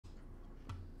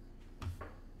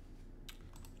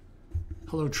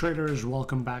Hello traders,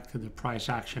 welcome back to the Price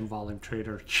Action Volume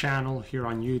Trader channel here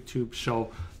on YouTube. So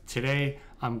today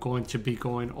I'm going to be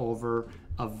going over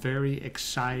a very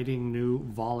exciting new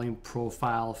volume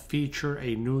profile feature,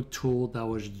 a new tool that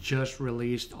was just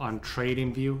released on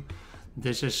TradingView.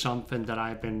 This is something that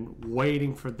I've been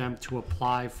waiting for them to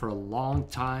apply for a long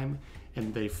time,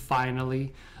 and they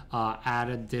finally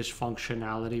added this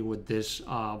functionality with this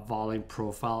volume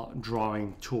profile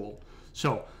drawing tool.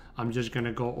 So I'm just going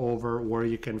to go over where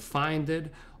you can find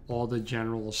it, all the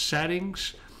general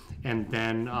settings, and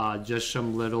then just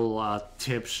some little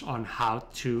tips on how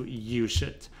to use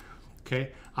it.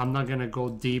 Okay, I'm not going to go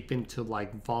deep into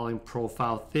like volume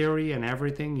profile theory and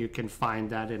everything. You can find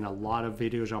that in a lot of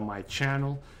videos on my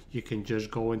channel. You can just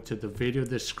go into the video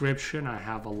description. I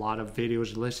have a lot of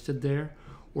videos listed there,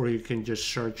 or you can just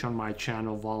search on my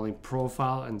channel volume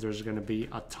profile, and there's going to be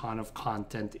a ton of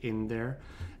content in there.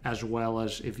 As well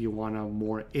as if you want a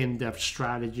more in-depth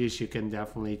strategies, you can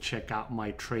definitely check out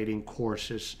my trading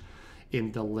courses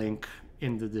in the link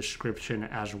in the description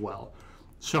as well.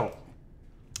 So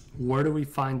where do we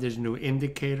find this new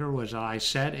indicator? As I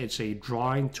said, it's a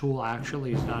drawing tool.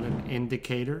 Actually, it's not an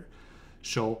indicator.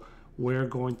 So we're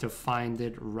going to find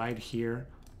it right here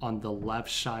on the left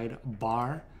side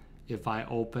bar. If I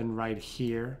open right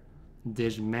here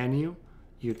this menu,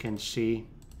 you can see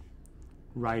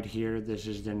right here, this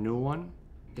is the new one.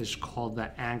 It's called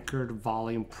the anchored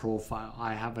volume profile.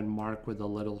 I have it marked with a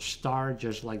little star,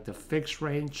 just like the fixed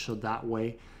range, so that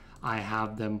way I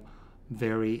have them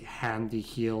very handy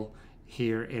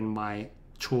here in my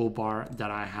toolbar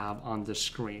that I have on the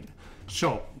screen.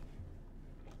 So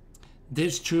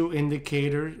these two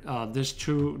indicators, these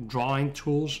two drawing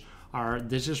tools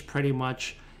this is pretty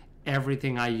much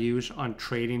everything I use on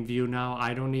TradingView now.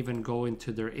 I don't even go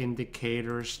into their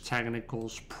indicators,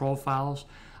 technicals, profiles.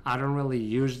 I don't really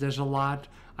use this a lot.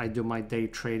 I do my day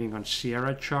trading on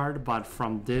Sierra chart, but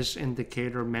from this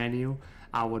indicator menu,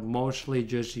 I would mostly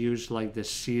just use like the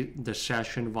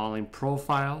session volume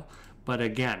profile. But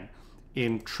again,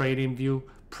 in TradingView,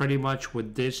 pretty much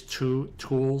with these two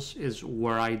tools is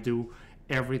where I do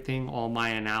everything, all my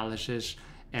analysis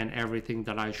and everything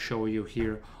that I show you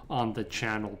here on the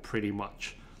channel pretty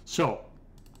much. So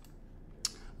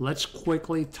let's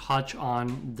quickly touch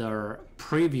on their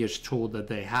previous tool that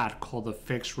they had called the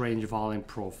fixed range volume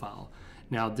profile.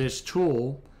 Now this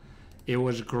tool, it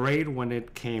was great when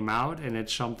it came out, and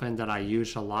it's something that I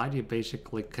use a lot. You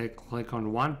basically click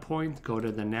on one point, go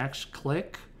to the next,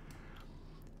 click,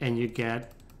 and you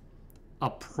get a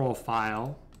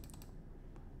profile.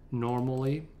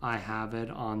 Normally I have it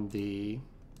on the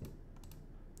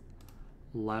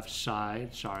left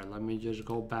side. Sorry, let me just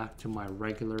go back to my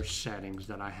regular settings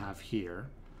that I have here.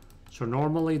 So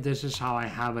normally this is how I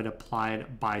have it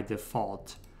applied by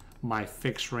default. My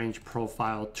fixed range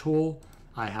profile tool,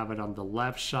 I have it on the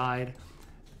left side,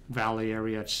 value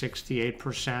area at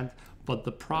 68%. But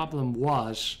the problem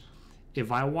was,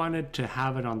 if I wanted to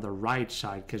have it on the right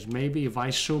side, because maybe if I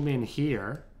zoom in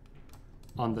here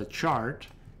on the chart,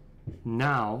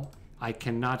 now I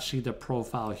cannot see the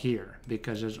profile here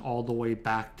because it's all the way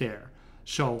back there.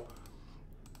 So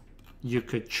you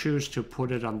could choose to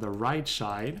put it on the right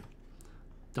side.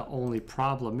 The only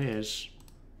problem is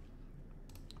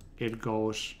it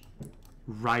goes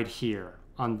right here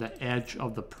on the edge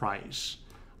of the price.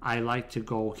 I like to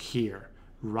go here,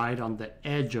 right on the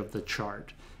edge of the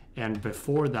chart. And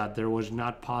before that, there was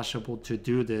not possible to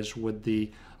do this with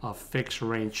the fixed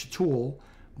range tool.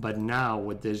 But now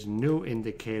with this new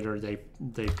indicator they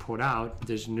put out,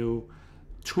 this new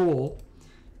tool,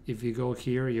 if you go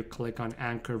here, you click on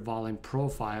anchor volume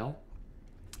profile.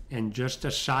 And just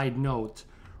a side note,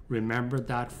 remember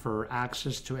that for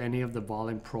access to any of the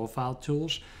volume profile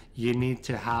tools, you need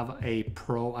to have a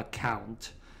pro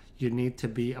account. You need to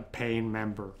be a paying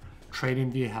member.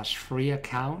 TradingView has free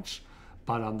accounts,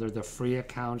 but under the free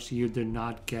accounts, you do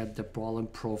not get the volume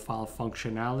profile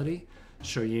functionality.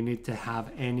 So you need to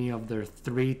have any of their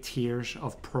 3 tiers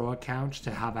of pro accounts to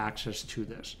have access to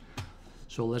this.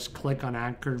 So let's click on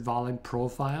anchored volume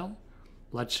profile.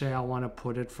 Let's say I want to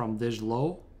put it from this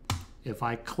low. If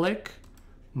I click,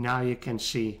 now you can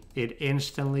see it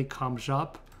instantly comes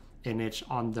up and it's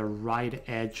on the right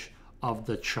edge of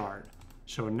the chart.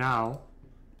 So now,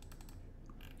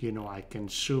 you know, I can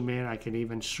zoom in, I can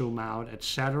even zoom out,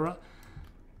 etc.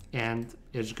 And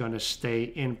it's going to stay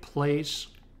in place.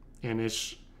 And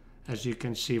it's, as you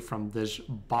can see from this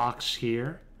box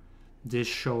here, this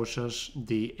shows us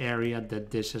the area that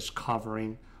this is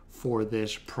covering for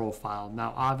this profile.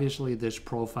 Now, obviously, this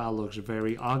profile looks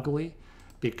very ugly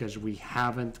because we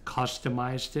haven't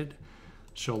customized it.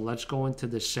 So let's go into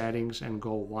the settings and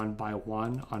go one by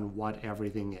one on what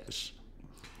everything is.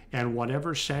 And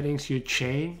whatever settings you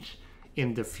change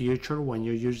in the future when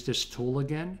you use this tool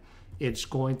again, it's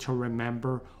going to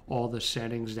remember all the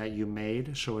settings that you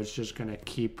made. So it's just going to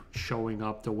keep showing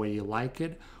up the way you like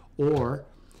it. Or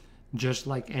just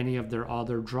like any of their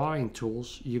other drawing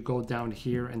tools, you go down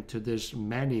here into this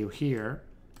menu here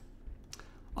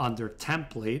under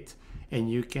template,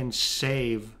 and you can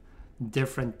save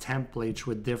different templates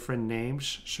with different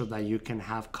names so that you can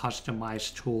have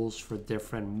customized tools for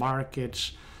different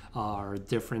markets or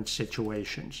different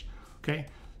situations. Okay,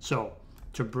 so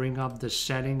to bring up the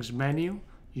settings menu,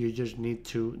 you just need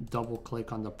to double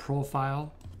click on the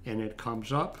profile and it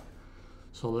comes up.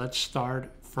 So let's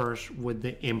start first with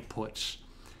the inputs.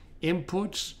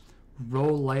 Inputs,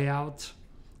 row layout.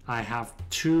 I have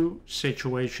two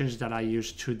situations that I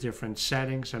use two different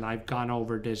settings, and I've gone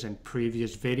over this in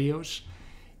previous videos.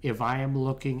 If I am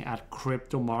looking at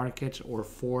crypto markets or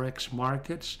Forex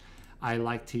markets, I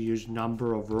like to use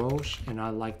number of rows, and I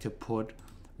like to put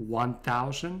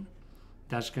 1000.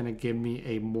 That's going to give me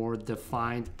a more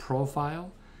defined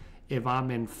profile. If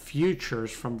I'm in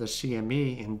futures from the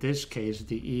CME, in this case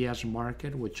the ES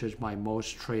market, which is my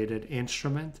most traded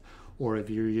instrument, or if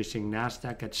you're using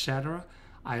NASDAQ, etc.,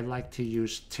 I like to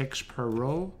use ticks per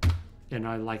row, and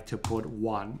I like to put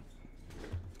 1.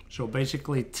 So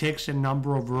basically ticks and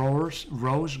number of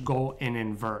rows go in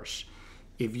inverse.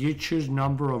 If you choose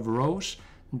number of rows,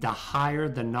 the higher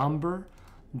the number,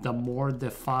 the more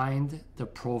defined the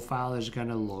profile is going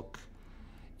to look.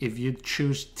 If you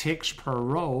choose ticks per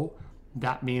row,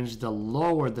 that means the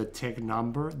lower the tick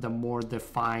number, the more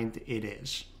defined it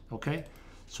is. Okay,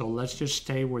 so let's just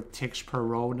stay with ticks per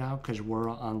row now because we're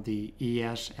on the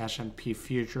ES S&P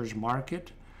futures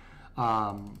market.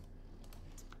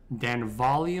 Then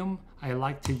volume, I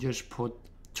like to just put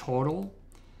total.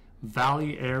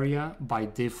 Value area by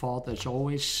default is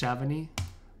always 70,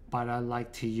 but I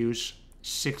like to use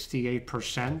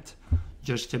 68%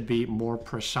 just to be more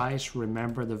precise.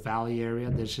 Remember the value area,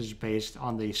 this is based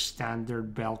on the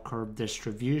standard bell curve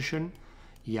distribution.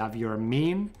 You have your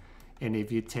mean, and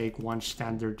if you take one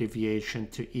standard deviation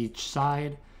to each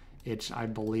side, it's, I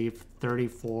believe,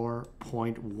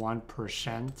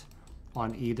 34.1%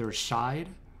 on either side.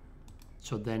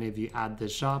 So then if you add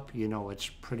this up, you know, it's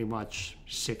pretty much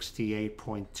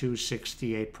 68.2,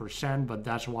 68%, but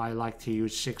that's why I like to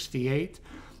use 68,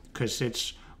 because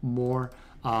it's more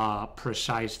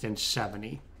precise than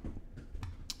 70.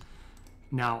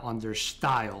 Now under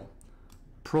style,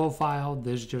 profile,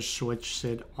 this just switches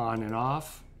it on and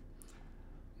off.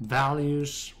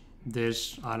 Values,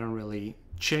 this I don't really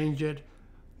change it.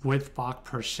 Width box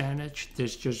percentage,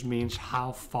 this just means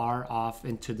how far off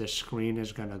into the screen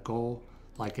is going to go.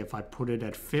 Like if I put it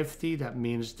at 50, that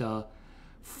means the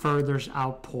furthest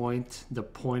out point, the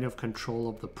point of control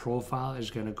of the profile, is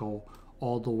going to go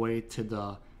all the way to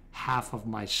the half of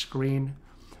my screen.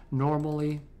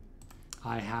 Normally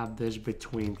I have this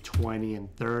between 20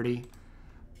 and 30.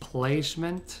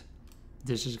 Placement,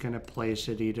 this is going to place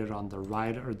it either on the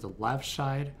right or the left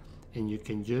side, and you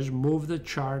can just move the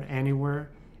chart anywhere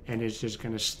and it's just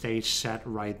going to stay set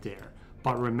right there.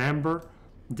 But remember,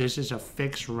 this is a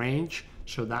fixed range,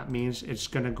 so that means it's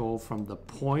going to go from the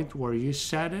point where you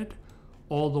set it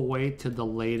all the way to the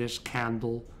latest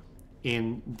candle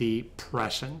in the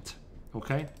present.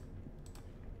 Okay,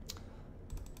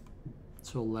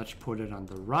 so let's put it on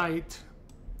the right.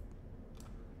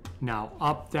 Now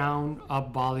up, down,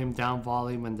 up volume, down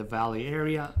volume, and the value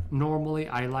area. Normally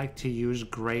I like to use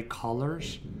gray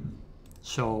colors,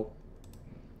 so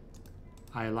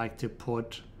I like to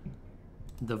put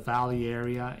the value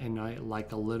area in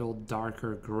like a little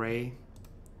darker gray.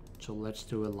 So let's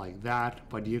do it like that,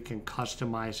 but you can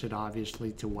customize it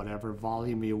obviously to whatever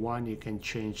volume you want. You can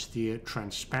change the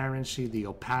transparency, the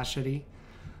opacity.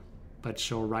 But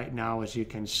so right now, as you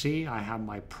can see, I have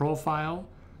my profile,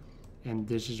 and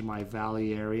this is my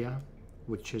value area,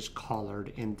 which is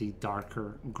colored in the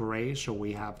darker gray. So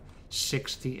we have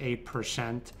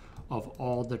 68% of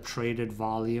all the traded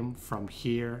volume from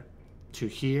here to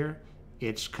here.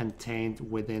 It's contained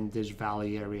within this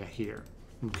value area here.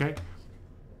 Okay.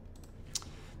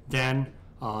 Then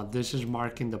this is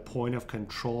marking the point of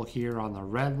control here on the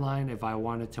red line. If I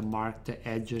wanted to mark the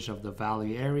edges of the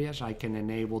value areas, I can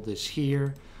enable this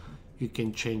here. You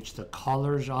can change the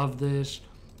colors of this.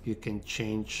 You can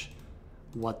change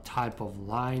what type of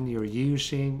line you're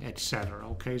using, etc.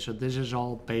 Okay, so this is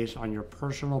all based on your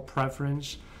personal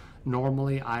preference.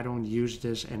 Normally, I don't use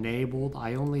this enabled.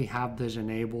 I only have this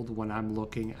enabled when I'm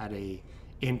looking at a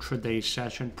intraday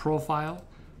session profile.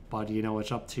 But you know,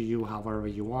 it's up to you however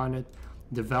you want it.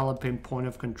 Developing point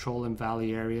of control and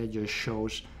value area just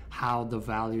shows how the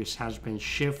values has been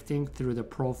shifting through the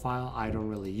profile. I don't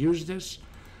really use this.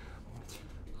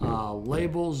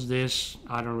 Labels, this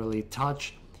I don't really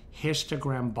touch.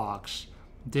 Histogram box,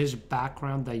 this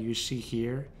background that you see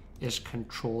here is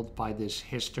controlled by this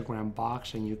histogram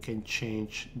box, and you can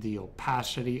change the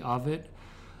opacity of it.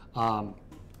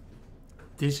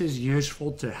 This is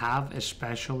useful to have,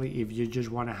 especially if you just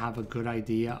want to have a good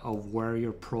idea of where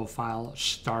your profile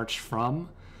starts from.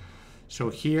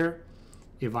 So here,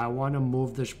 if I want to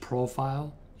move this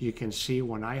profile, you can see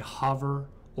when I hover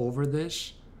over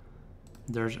this,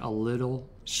 there's a little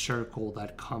circle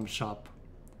that comes up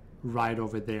right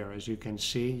over there. As you can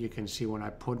see when I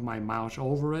put my mouse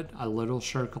over it, a little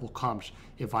circle comes.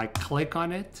 If I click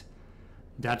on it,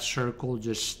 that circle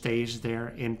just stays there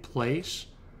in place.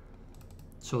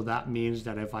 So that means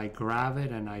that if I grab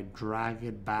it and I drag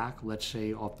it back, let's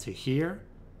say up to here,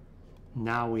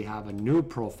 now we have a new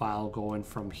profile going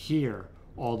from here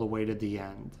all the way to the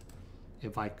end.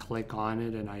 If I click on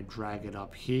it and I drag it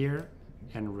up here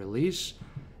and release,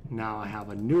 now I have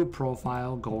a new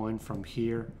profile going from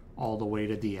here all the way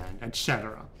to the end,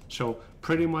 etc. So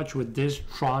pretty much with this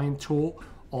drawing tool,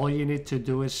 all you need to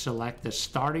do is select the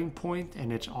starting point,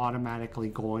 and it's automatically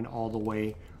going all the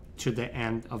way to the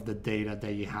end of the data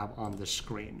that you have on the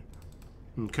screen.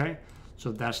 Okay,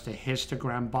 so that's the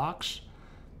histogram box.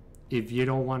 If you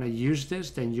don't want to use this,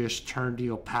 then just turn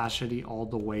the opacity all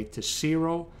the way to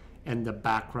 0 and the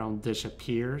background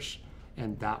disappears,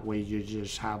 and that way you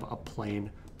just have a plain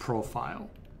profile.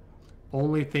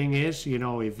 Only thing is, you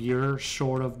know, if you're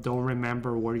sort of don't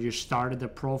remember where you started the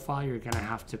profile, you're gonna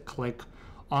have to click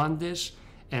on this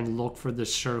and look for the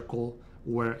circle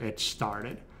where it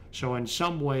started. So in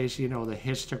some ways, you know, the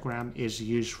histogram is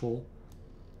useful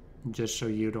just so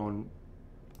you don't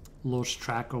lose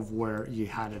track of where you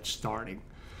had it starting.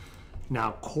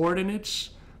 Now,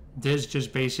 coordinates, this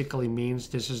just basically means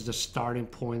this is the starting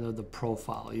point of the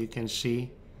profile. You can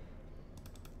see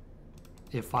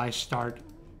if I start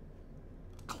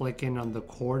clicking on the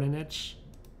coordinates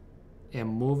and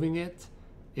moving it,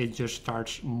 it just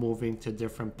starts moving to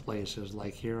different places.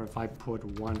 Like here, if I put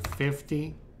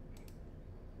 150,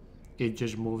 it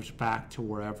just moves back to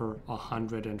wherever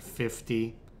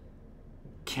 150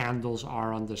 candles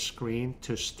are on the screen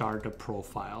to start the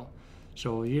profile.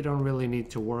 So you don't really need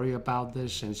to worry about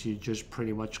this, since you're just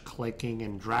pretty much clicking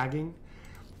and dragging.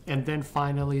 And then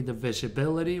finally, the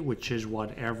visibility, which is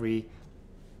what every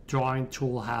drawing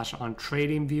tool has on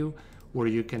TradingView, where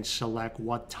you can select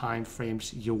what time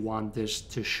frames you want this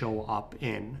to show up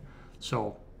in.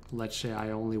 So let's say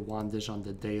I only want this on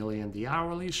the daily and the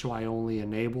hourly, so I only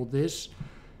enable this,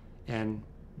 and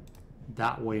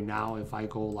that way now if I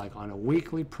go like on a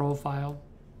weekly profile,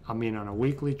 on a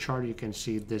weekly chart, you can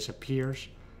see it disappears.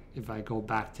 If I go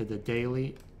back to the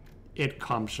daily, it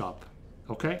comes up.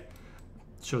 Okay,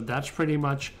 so that's pretty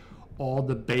much all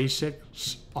the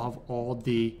basics of all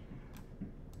the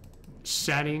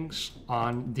settings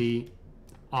on the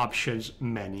options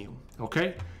menu.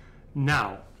 Okay,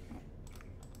 now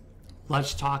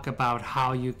let's talk about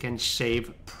how you can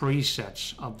save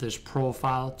presets of this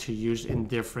profile to use in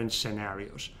different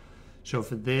scenarios. So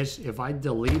for this, if I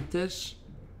delete this,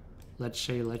 let's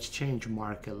change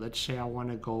market. Let's say I want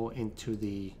to go into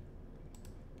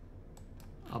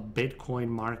a Bitcoin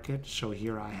market. So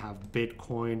here I have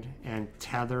Bitcoin and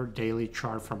Tether daily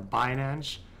chart from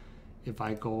Binance. If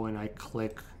I go and I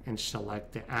click and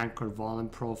select the anchor volume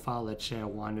profile, let's say I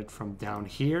want it from down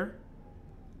here.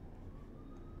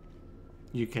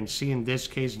 You can see in this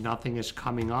case nothing is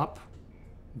coming up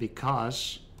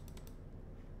because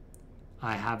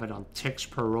I have it on ticks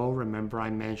per row. Remember I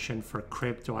mentioned for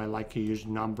crypto I like to use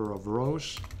number of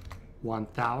rows,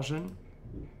 1000.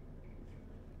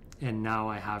 And now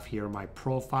I have here my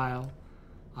profile.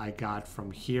 I got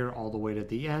from here all the way to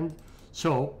the end.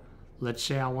 So let's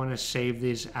say I want to save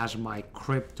this as my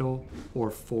crypto or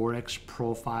Forex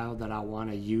profile that I want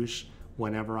to use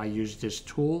whenever I use this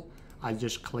tool. I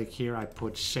just click here, I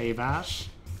put save as,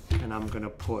 and I'm going to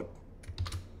put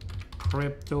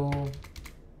crypto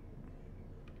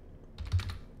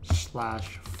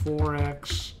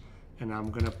 /Forex, and I'm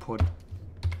going to put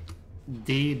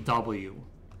DW.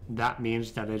 That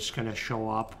means that it's going to show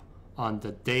up on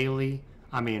the daily,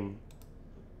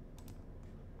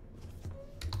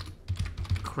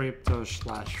 crypto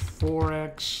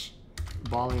 /Forex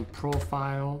volume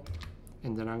profile,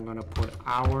 and then I'm going to put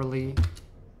hourly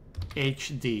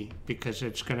HD because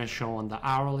it's going to show on the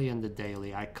hourly and the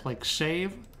daily. I click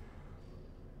save,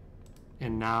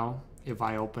 and now if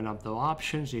I open up the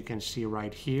options, you can see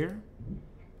right here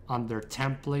under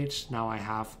templates, now I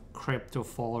have crypto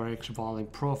forex volume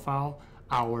profile,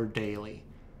 hour daily.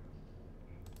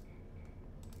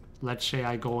 Let's say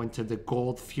I go into the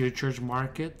gold futures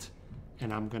market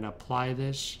and I'm going to apply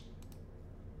this.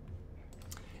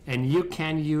 And you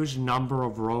can use number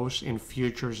of rows in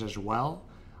futures as well.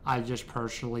 I just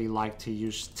personally like to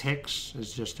use ticks.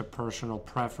 It's just a personal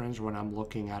preference when I'm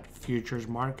looking at futures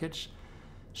markets.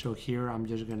 So here I'm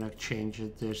just going to change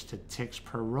this to ticks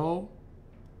per row.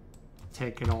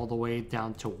 Take it all the way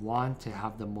down to 1 to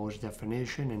have the most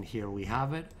definition, and here we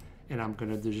have it. And I'm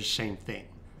going to do the same thing.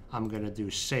 I'm going to do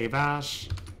save as,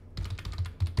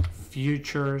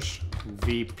 futures,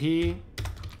 VP,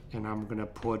 and I'm going to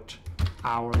put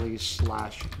hourly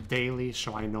 / daily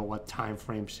so I know what time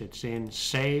frames it's in,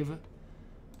 save.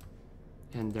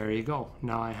 And there you go.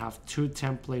 Now I have 2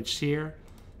 templates here.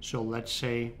 So let's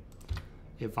say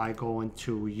if I go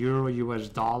into Euro US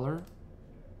dollar,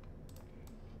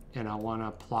 and I want to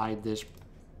apply this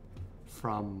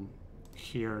from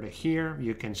here to here,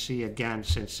 you can see again,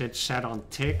 since it's set on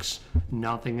ticks,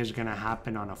 nothing is going to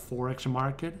happen on a forex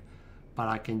market, but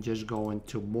I can just go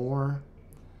into more,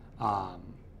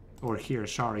 or here,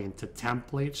 sorry, into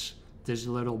templates. This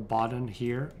little button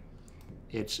here,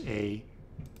 it's a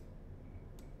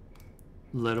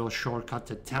little shortcut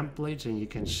to templates, and you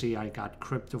can see I got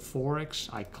crypto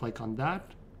forex. I click on that,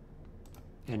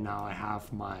 and now I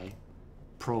have my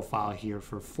profile here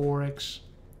for forex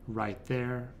right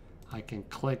there. I can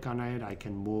click on it, I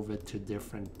can move it to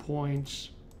different points.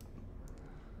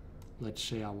 Let's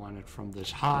say I want it from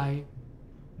this high,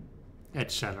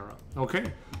 etc. Okay,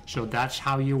 so that's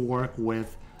how you work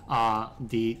with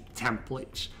the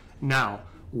templates. Now,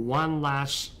 one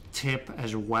last tip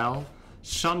as well.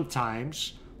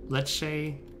 Sometimes, let's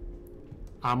say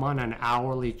I'm on an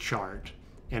hourly chart,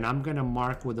 and I'm going to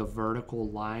mark with a vertical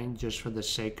line, just for the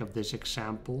sake of this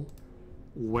example,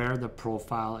 where the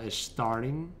profile is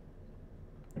starting.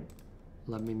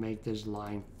 Let me make this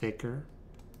line thicker.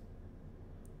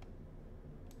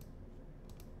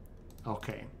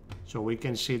 Okay, so we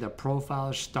can see the profile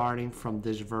is starting from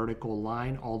this vertical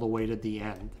line all the way to the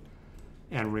end.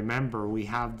 And remember, we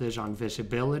have this on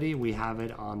visibility, we have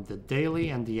it on the daily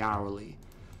and the hourly.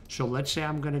 So let's say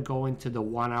I'm going to go into the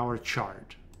 1 hour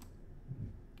chart.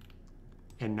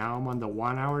 And now I'm on the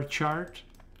 1 hour chart,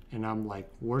 and I'm like,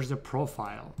 where's the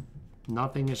profile?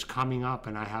 Nothing is coming up,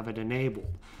 and I have it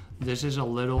enabled. This is a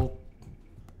little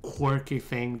quirky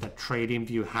thing that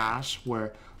TradingView has,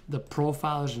 where the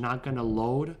profile is not going to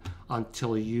load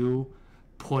until you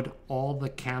put all the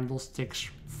candlesticks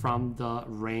from the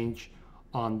range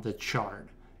on the chart.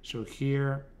 So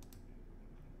here,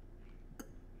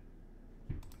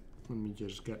 let me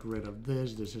just get rid of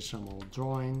this. This is some old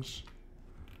drawings.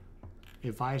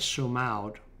 If I zoom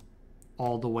out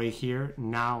all the way here,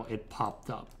 now it popped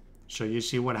up. So you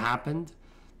see what happened?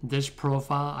 This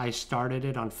profile, I started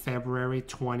it on February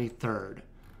 23rd.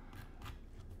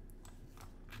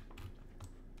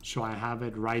 So I have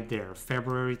it right there,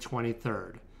 February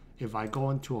 23rd. If I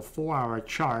go into a 4 hour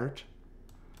chart,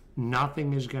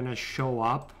 nothing is going to show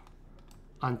up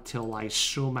until I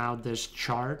zoom out this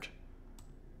chart,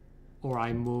 or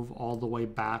I move all the way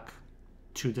back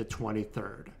to the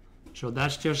 23rd. So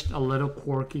that's just a little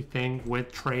quirky thing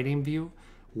with TradingView,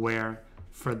 where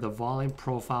for the volume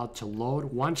profile to load,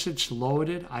 once it's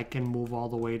loaded, I can move all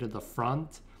the way to the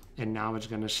front, and now it's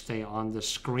going to stay on the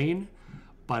screen.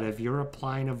 But if you're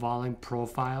applying a volume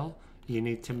profile, you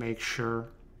need to make sure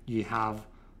you have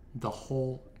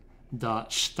the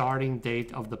starting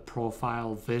date of the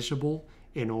profile visible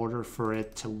in order for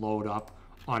it to load up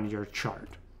on your chart.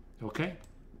 Okay?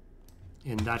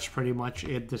 And that's pretty much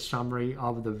it, the summary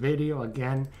of the video.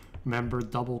 Again, remember,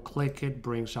 double click it,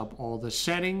 brings up all the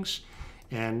settings.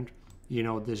 And you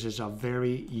know, this is a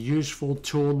very useful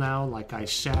tool now. Like I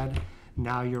said,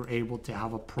 now you're able to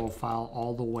have a profile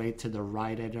all the way to the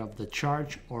right edge of the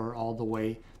chart, or all the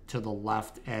way to the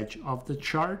left edge of the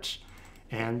charts.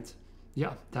 And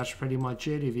yeah, that's pretty much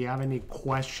it. If you have any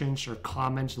questions or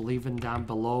comments, leave them down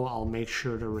below. I'll make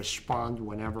sure to respond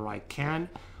whenever I can.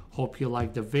 Hope you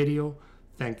liked the video.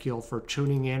 Thank you all for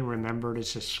tuning in. Remember to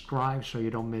subscribe so you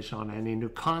don't miss on any new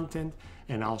content,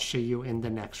 and I'll see you in the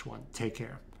next one. Take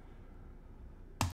care.